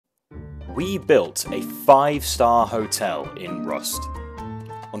We built a 5-star hotel in Rust.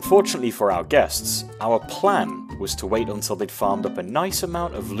 Unfortunately for our guests, our plan was to wait until they'd farmed up a nice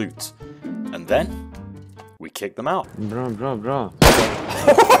amount of loot, and then we kicked them out. Bro.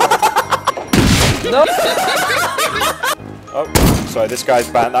 No! Oh, sorry, this guy's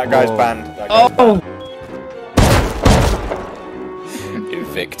banned, that guy's banned. That guy's banned.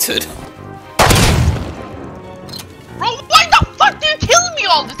 Evicted. Bro, why the fuck do you kill me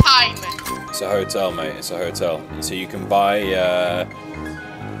all the time? It's a hotel, mate. It's a hotel. So you can buy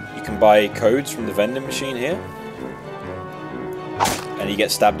codes from the vending machine here, and you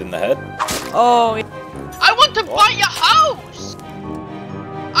get stabbed in the head. Oh. I want to buy a house.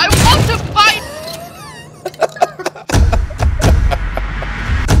 I want to buy.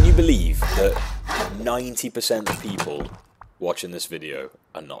 Can you believe that 90% of people watching this video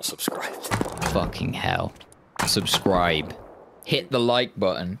are not subscribed? Fucking hell. Subscribe. Hit the like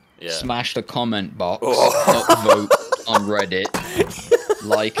button. Yeah. Smash the comment box. Upvote on Reddit.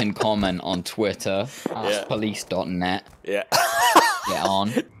 Like and comment on Twitter. AskPolice.net. Yeah. Get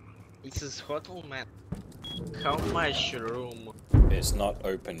on. This is hotel, man. How much room? It's not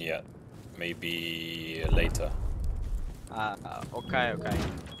open yet. Maybe later. Okay.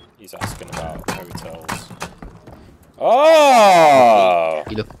 He's asking about hotels. Oh!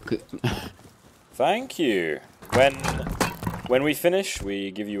 You look good. Thank you. When we finish,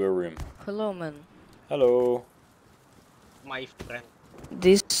 we give you a room. Hello, man. Hello. My friend.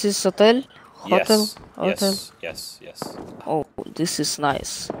 This is hotel? Hotel? Yes. Hotel? Yes. Oh, this is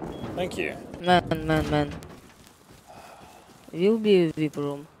nice. Thank you. Man. Will be a VIP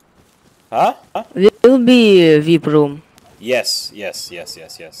room. Huh? Will be a VIP room. Yes.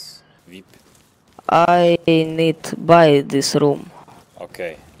 VIP. I need to buy this room.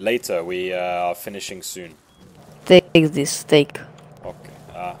 Okay. Later, we are finishing soon. Take this, take. Okay.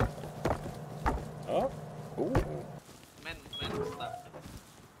 Oh. Ooh. Man, stop.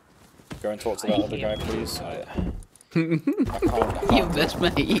 Go and talk to that other guy, please. I can't. Your best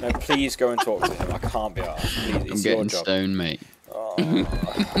mate. No, please go and talk to him. I can't be arsed. Please, I'm it's getting your job. stoned, mate. Oh.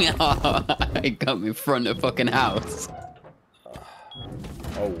 It got me in front of fucking house.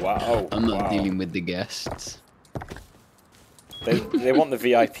 Oh wow. Oh, I'm not wow. dealing with the guests. They want the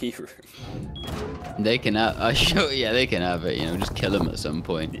VIP room. They can have. Yeah, they can have it. You know, just kill them at some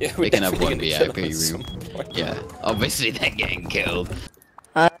point. Yeah, they can have one definitely gonna VIP kill 'em room. at some point. Yeah, obviously they're getting killed.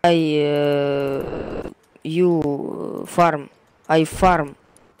 I farm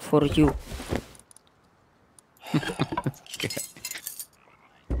for you. Okay.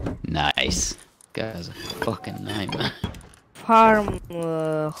 Nice. Guy's a fucking nightmare. Farm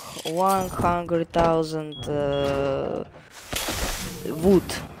 100,000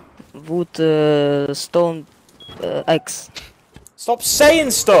 wood stone eggs. Stop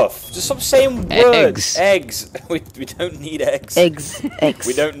saying stuff. Just stop saying words. Eggs. We don't need eggs. Eggs.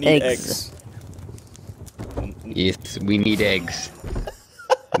 We don't need eggs. Yes, we need eggs.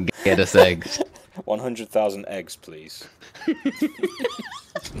 Get us eggs. 100,000 eggs, please.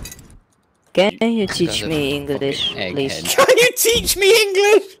 Can you teach me English, please? Can you teach me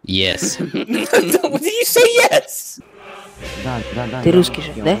English? Yes. Did you say yes? Ты русский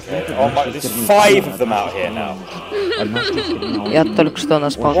же, да? Oh my, there's 5 of them out here now. Я только что на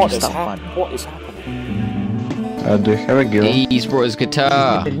спавне What is встал. happening? Do you have a guild? He's brought his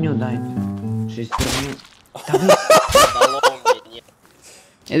guitar.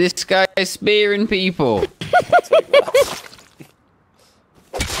 Hey, this guy is spearing people.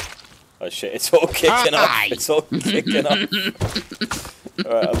 Oh shit, it's all kicking off. It's all kicking off.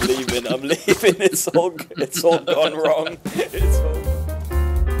 Alright, I'm leaving. It's all gone wrong.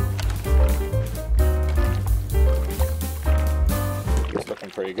 It's looking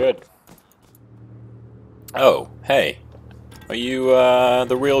pretty good. Oh, hey. Are you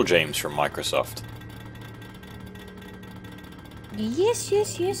the real James from Microsoft? Yes,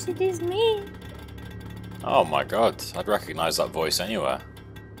 it is me. Oh my god, I'd recognize that voice anywhere.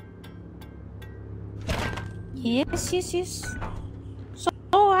 Yes. So,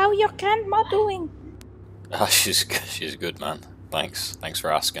 how your grandma doing? She's good, man. Thanks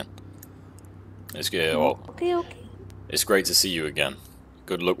for asking. It's good. Well, Okay. it's great to see you again.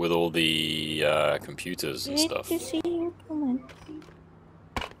 Good luck with all the computers and Great stuff. to see you, man.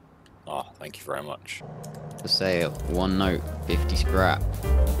 Oh, thank you very much. For sale. One note, 50 scrap.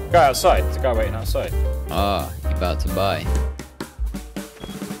 Guy outside. There's a guy waiting outside. Ah, you about to buy?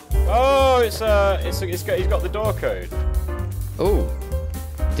 Oh, he's got the door code. Oh,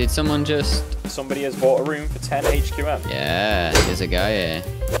 did someone just? Somebody has bought a room for 10 HQM. Yeah, there's a guy here.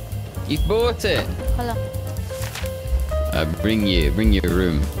 You bought it. Hello. Bring your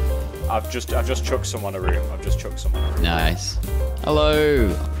room. I've just chucked someone a room. Nice.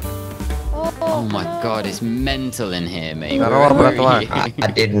 Hello. Oh my god, it's mental in here, mate.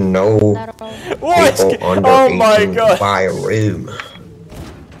 I didn't know What? people under Oh my 18 god. buy a room.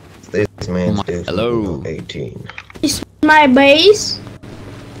 This man's still Hello. 18. It's my base.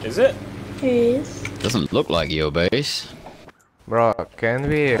 Is it? Yes. Doesn't look like your base. Bro, can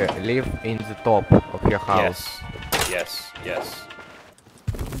we live in the top of your house? Yes.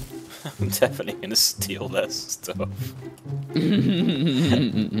 I'm definitely gonna steal their stuff.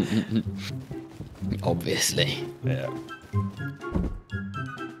 Obviously. Yeah.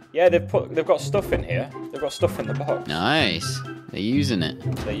 Yeah, they've got stuff in here. They've got stuff in the box. Nice. They're using it.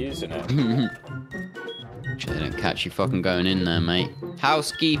 They're using it. Sure they don't catch you fucking going in there, mate.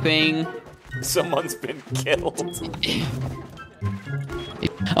 Housekeeping. Someone's been killed.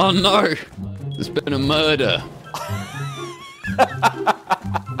 Oh no! There's been a murder.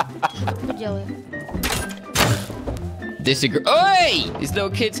 Disagree. Oi! These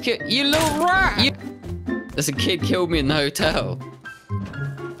little kids you little rat! There's a kid killed me in the hotel.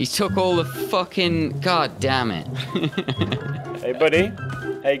 He took all the fucking... God damn it. Hey, buddy.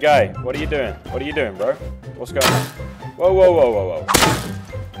 Hey, guy. What are you doing? What are you doing, bro? What's going on? Whoa.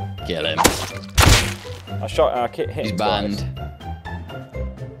 Kill him. I hit him. He's banned.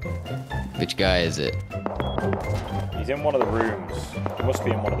 Which guy is it? He's in one of the rooms. He must be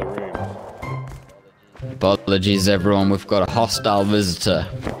in one of the rooms. Apologies, everyone. We've got a hostile visitor.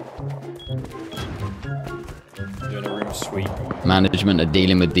 Doing a room sweep. Management are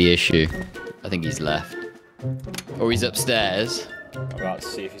dealing with the issue. I think he's left. Oh, he's upstairs. I'm about to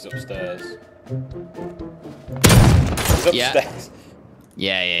see if he's upstairs. He's upstairs.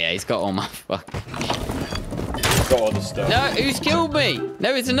 Yeah. He's got all my fuck. He's got all the stuff. No, who's killed me?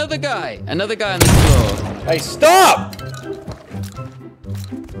 No, it's another guy. Another guy on the floor. Hey, stop!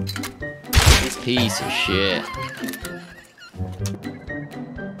 Piece of shit.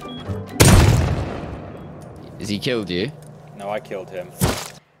 Has he killed you? No, I killed him.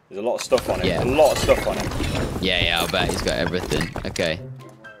 There's a lot of stuff on him. Yeah. A lot of stuff on him. Yeah, I'll bet he's got everything. Okay.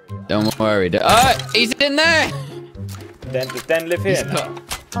 Don't worry. Oh, he's in there! Does Den live here now?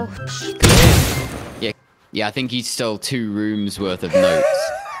 Oh shit. Yeah, I think he stole 2 rooms worth of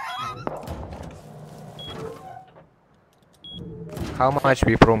notes. How much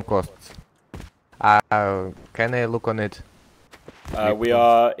VIP room costs? Can I look on it?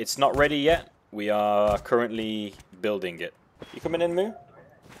 It's not ready yet. We are currently building it. You coming in, Moo?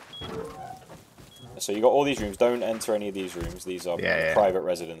 So you got all these rooms. Don't enter any of these rooms. These are private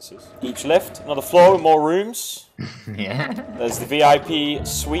residences. Each lift, another floor with more rooms. Yeah. There's the VIP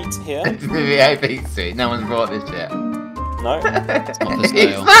suite here. It's the VIP suite. No one's brought this yet. No. It's not for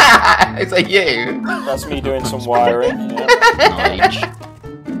sale. It's like you. That's me doing some wiring. Yeah. Nice.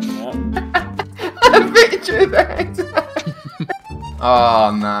 Yeah. A picture of that.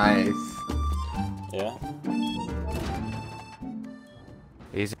 Oh, nice. Yeah.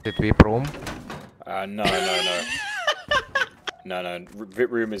 Is it VIP room? No. No.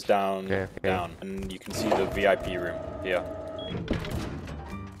 VIP room is down, down, and you can see the VIP room here.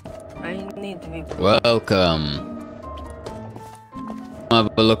 I need VIP. Welcome. Have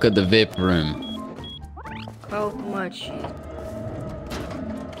a look at the VIP room. How much?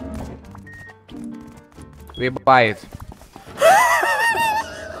 We buy it.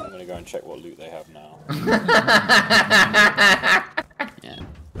 I'm gonna go and check what loot they have now. Yeah.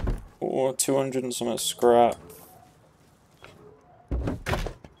 Or 200 and some scrap.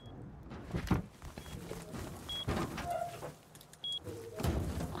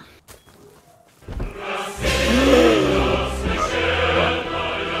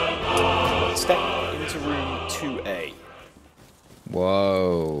 Step into room 2A.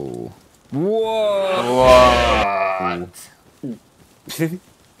 Whoa.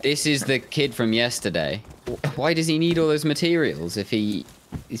 This is the kid from yesterday. Why does he need all those materials if he's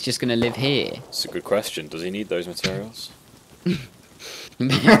just gonna live here? It's a good question. Does he need those materials? we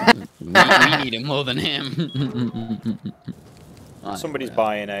need him more than him. Somebody's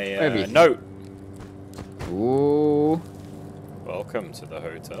buying a note. Ooh. Welcome to the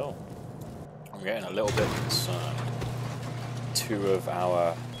hotel. I'm getting a little bit concerned. 2 of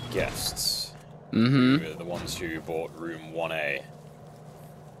our guests, the ones who bought room 1A.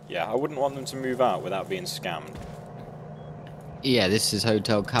 Yeah, I wouldn't want them to move out without being scammed. Yeah, this is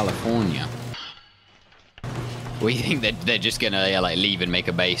Hotel California. We think that they're just gonna like leave and make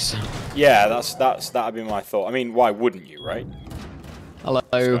a base. Yeah, that'd be my thought. I mean, why wouldn't you, right? Hello.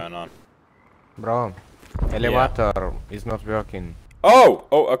 What's going on? Bro, elevator is not working. Oh,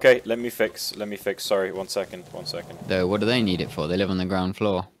 okay. Let me fix. Sorry, one second. Though, what do they need it for? They live on the ground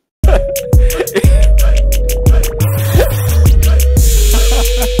floor.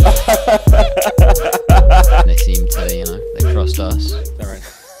 They seem to, you know, they trust us. They're in.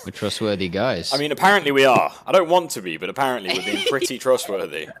 We're trustworthy guys. I mean, apparently we are. I don't want to be, but apparently we're being pretty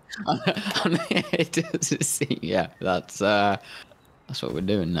trustworthy. It does seem, yeah, that's what we're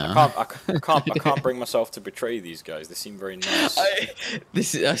doing now. I can't bring myself to betray these guys. They seem very nice.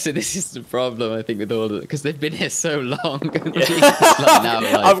 This is the problem, I think, with all of it, because they've been here so long. Like now,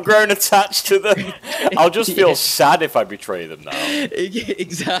 like... I've grown attached to them. I'll just feel sad if I betray them now.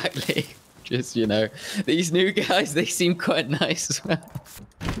 Exactly. Just, you know, these new guys, they seem quite nice as well.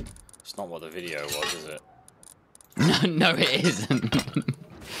 It's not what the video was, is it? No, it isn't.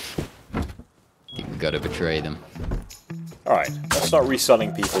 You've got to betray them. Alright, let's start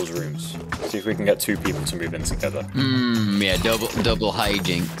reselling people's rooms. See if we can get 2 people to move in together. Yeah, double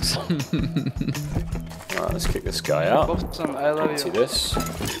hijinks. Alright, let's kick this guy out. I love See this.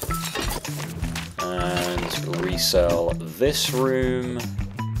 And resell this room.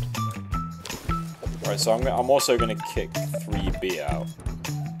 Right, so I'm also going to kick 3B out.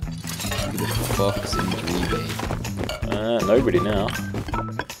 Who the fuck's in 3B? Nobody now.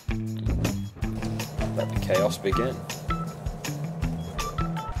 Let the chaos begin.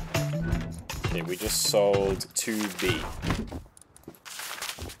 Okay, we just sold 2B.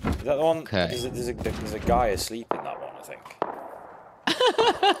 Is that the one? Okay. There's a guy asleep in that one, I think.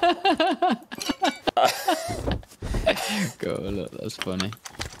 Go, look, that's funny.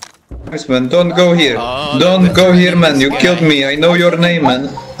 Nice man, don't go here. Oh, Don't go here, man. You killed me. I know your name, man.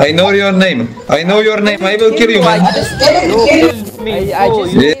 I know your name. I know your name. I will kill you, man. You killed me. I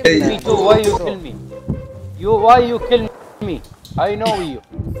just killed me too. Why you kill me? Why you kill me? I know you.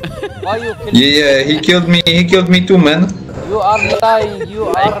 Why you kill me? Yeah, he killed me. He killed me too, man. You are lying. You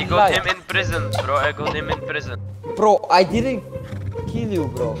are I got lying. him in prison, bro. I got him in prison. Bro, I didn't kill you,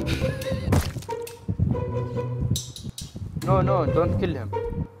 bro. No, don't kill him.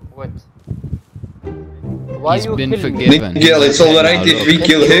 Wait. Why He's you been kill forgiven. me? Miguel, it's alright if we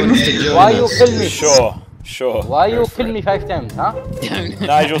kill him. Why you kill me? Sure. Why you kill me 5 times, huh?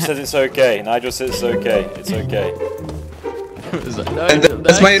 Nigel says it's okay. Nigel says it's okay. It's okay. And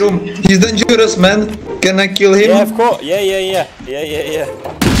that's my room. He's dangerous, man. Can I kill him? Yeah, of course. Yeah.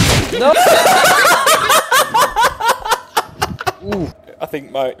 No. I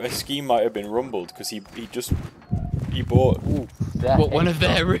think my scheme might have been rumbled because he bought. What, one of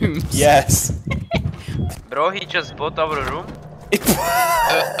their rooms? Yes. Bro, he just bought our room.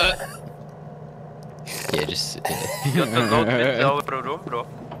 Yeah, just. You got to go with our room, bro.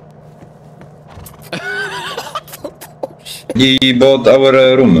 He bought our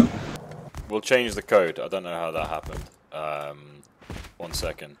room. We'll change the code. I don't know how that happened. 1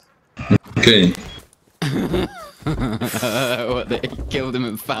 second. Okay. What, they killed him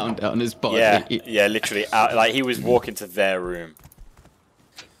and found it on his body? Yeah, literally. Like he was walking to their room.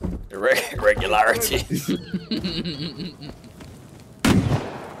 Irregularity.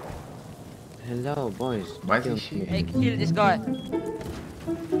 Hello, boys. Why is he shooting? Hey, kill this guy.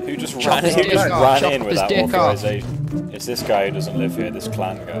 Who just Chop ran his in? dick Just off. ran in Chop with his that dick off. authorization. It's this guy who doesn't live here. This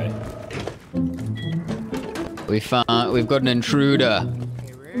clan guy. We've got an intruder.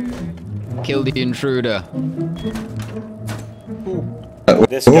 Kill the intruder.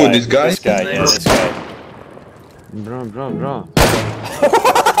 This guy. This guy? This guy. Yeah, this guy. Bro.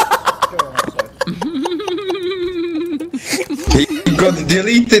 He got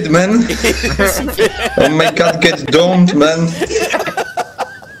deleted, man. Oh my god, get domed, man.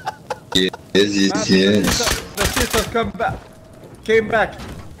 Yes. The sister came back.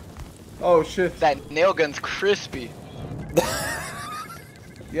 Oh shit. That nail gun's crispy.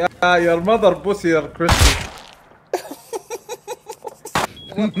 Yeah, your mother pussy are crispy.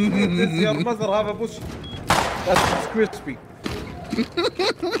 This your mother have a pussy. That's crispy.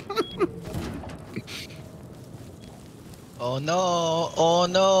 Oh no, oh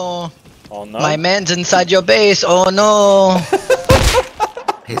no. Oh no. My man's inside your base, oh no.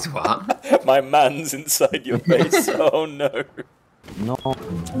 His what? My man's inside your face. Oh no. No.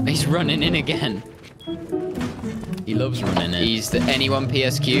 He's running in again. He loves running in. He's the anyone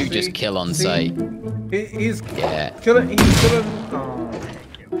PSQ, just kill on sight. He's Yeah. killing. He's killing.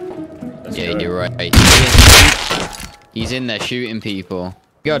 Yeah, you're right. He's in there shooting people.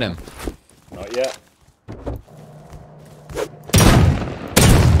 Got him. Not yet.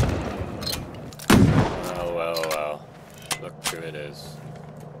 Well. Look who it is.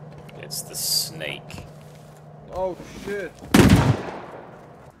 It's the snake. Oh shit.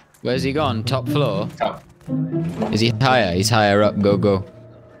 Where's he gone? Top floor? Top. Is he higher? He's higher up. Go.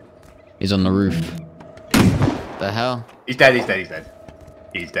 He's on the roof. The hell? He's dead.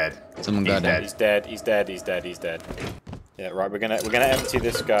 He's dead. Someone got him. He's dead. He's dead. Yeah, right. We're gonna empty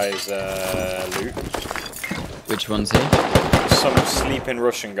this guy's loot. Which one's he? Some sleeping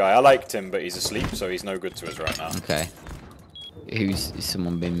Russian guy. I liked him, but he's asleep, so he's no good to us right now. Okay. Is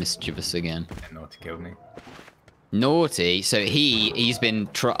someone being mischievous again? Naughty killed me. Naughty. So he's been.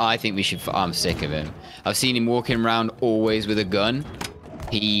 I think we should. I'm sick of him. I've seen him walking around always with a gun.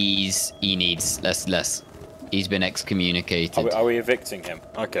 He needs less. He's been excommunicated. Are we evicting him?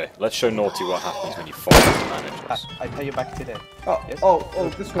 Okay, let's show Naughty what happens when you fire the managers. I pay you back today. Oh, Yes? oh,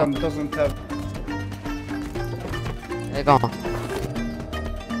 this one doesn't have. Hey, go.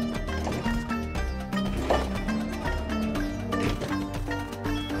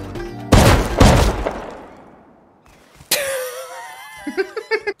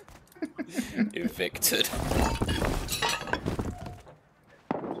 Evicted.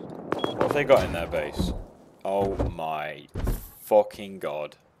 What have they got in their base? Oh my fucking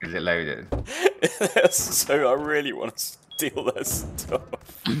god. Is it loaded? So I really want to steal their stuff.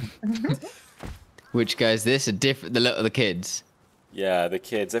 Which guy's this? The kids. Yeah, the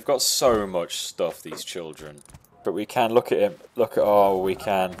kids. They've got so much stuff, these children. But we can look at him. Oh, we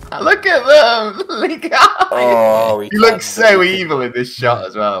can. Look at them! Look at Oh, we You look so evil in this shot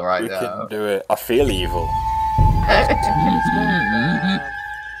as well, right now. We can do it. I feel evil.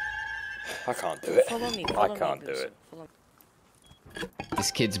 I can't do it. I can't do it.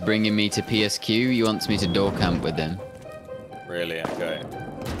 This kid's bringing me to PSQ. He wants me to door camp with him. Really? Okay.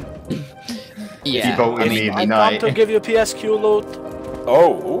 Yeah. I mean, I come to give you PSQ loot.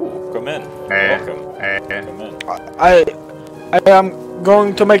 Oh, ooh, come in. Welcome. Come in. I am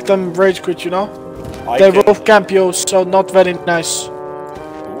going to make them rage quit, you know? They both camp you, so not very nice.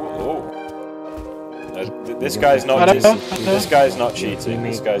 This guy's not cheating. This guy's not cheating.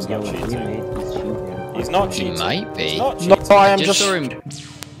 This guy's not cheating. He's not cheating. He might be. No, I am just. saw him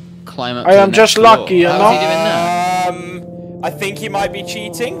climb up. I am just lucky, you know. How's he doing now? I think he might be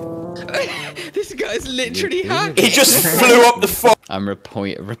cheating. This guy's literally hacking. He just flew up the phone. I'm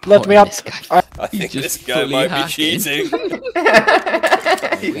reporting Let me up. this guy. I think this guy might be cheating.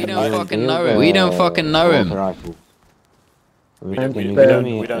 We don't fucking know him. We don't fucking know him. We don't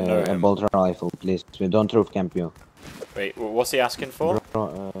know him. Bolt rifle, please. We don't roof camp you. Wait, what's he asking for?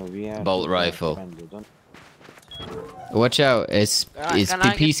 Bolt rifle. Watch out! It's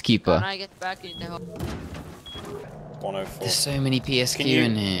the peacekeeper. Can I get back in the hole? 104. There's so many PSQ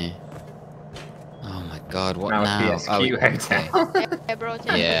in here. Oh my god! What Now now? PSQ hotel. Hey, bro,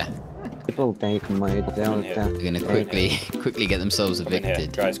 Yeah. People take my delta. They're gonna quickly get themselves Come in here.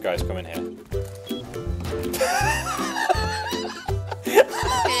 evicted. Guys, come in here.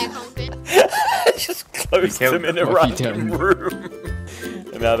 Just closed them in a random room.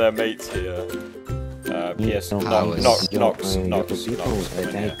 And now their mates here. PS Nox. Take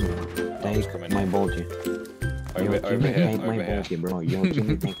my body. Over here. Body, bro. Your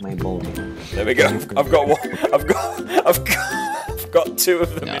team take my body. There we go. I've got one. I've got two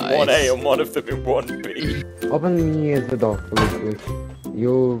of them in 1A and one of them in 1B. Open me the door, please.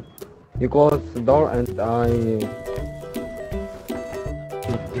 You close the door and I.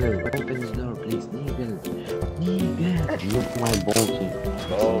 Open the door, please. Nigel. Look my bolty.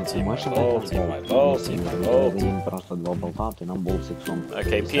 My bolty. Просто два болта, ты нам болт сексом.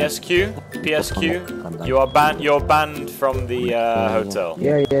 Okay, PSQ, you're banned from the hotel.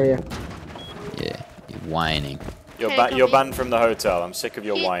 Yeah. Yeah, you're whining. You're banned from the hotel. I'm sick of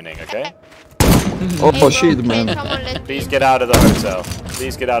your whining. Okay. Oh shit, man. Please get out of the hotel.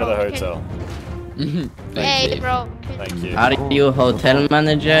 Please get out of the hotel. Hey, bro. Thank you. Are you hotel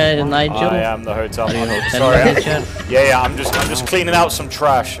manager, Nigel? I am the hotel Are you manager. hotel Sorry. manager? Yeah. I'm just cleaning out some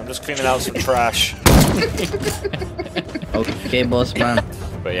trash. Okay, boss man.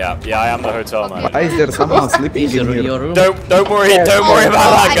 But yeah, I am the hotel manager. Why is there someone sleeping in here? Your room? Don't worry about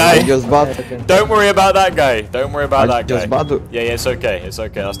that guy. Just bad. Don't worry about that guy. Just bad. Yeah, it's okay.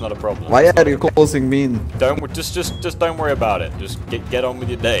 That's not a problem. Why are you closing me in? Just don't worry about it. Just get on with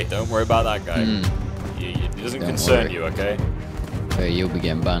your day. Don't worry about that guy. It doesn't concern you, okay? Okay, you'll be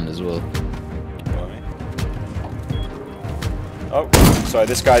getting banned as well. Oh, sorry,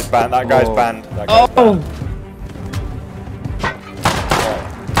 this guy's banned. That guy's banned.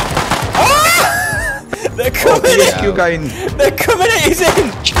 They're coming in! They're coming in! He's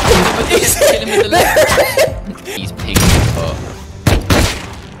in! He's in! He's pinging up.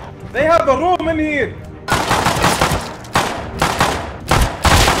 They have a room in here!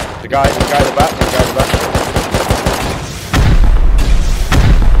 The guy at the back.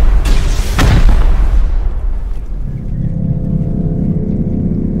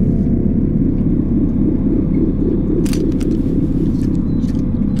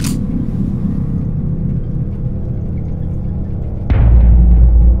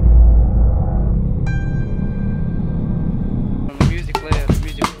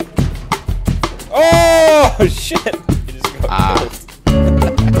 Oh shit! He just got killed.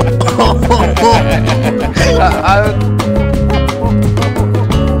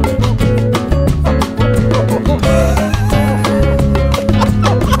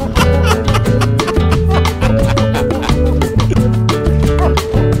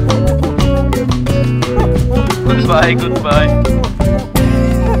 Goodbye, goodbye.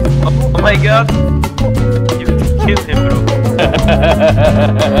 Oh my god. You killed him, bro.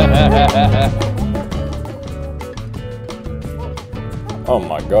 Oh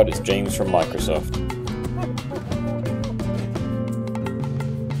my god, it's James from Microsoft.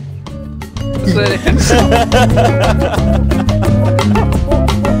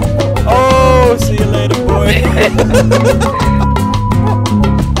 Oh, see you later, boy.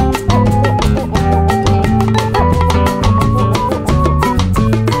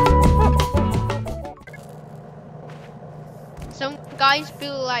 Some guys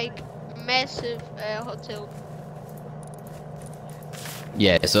build like massive hotel.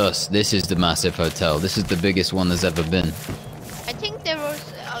 Yeah, it's us. This is the massive hotel. This is the biggest one there's ever been. I think there was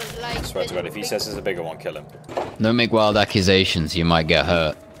like. I swear to God, if he says there's a bigger one, kill him. Don't make wild accusations. You might get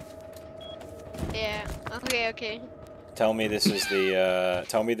hurt. Yeah. Okay. Okay. Tell me this is the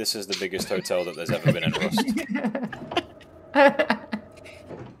tell me this is the biggest hotel that there's ever been in Rust.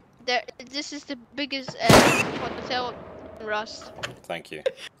 This is the biggest hotel in Rust. Thank you.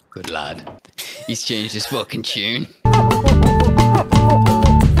 Good lad. He's changed his fucking tune.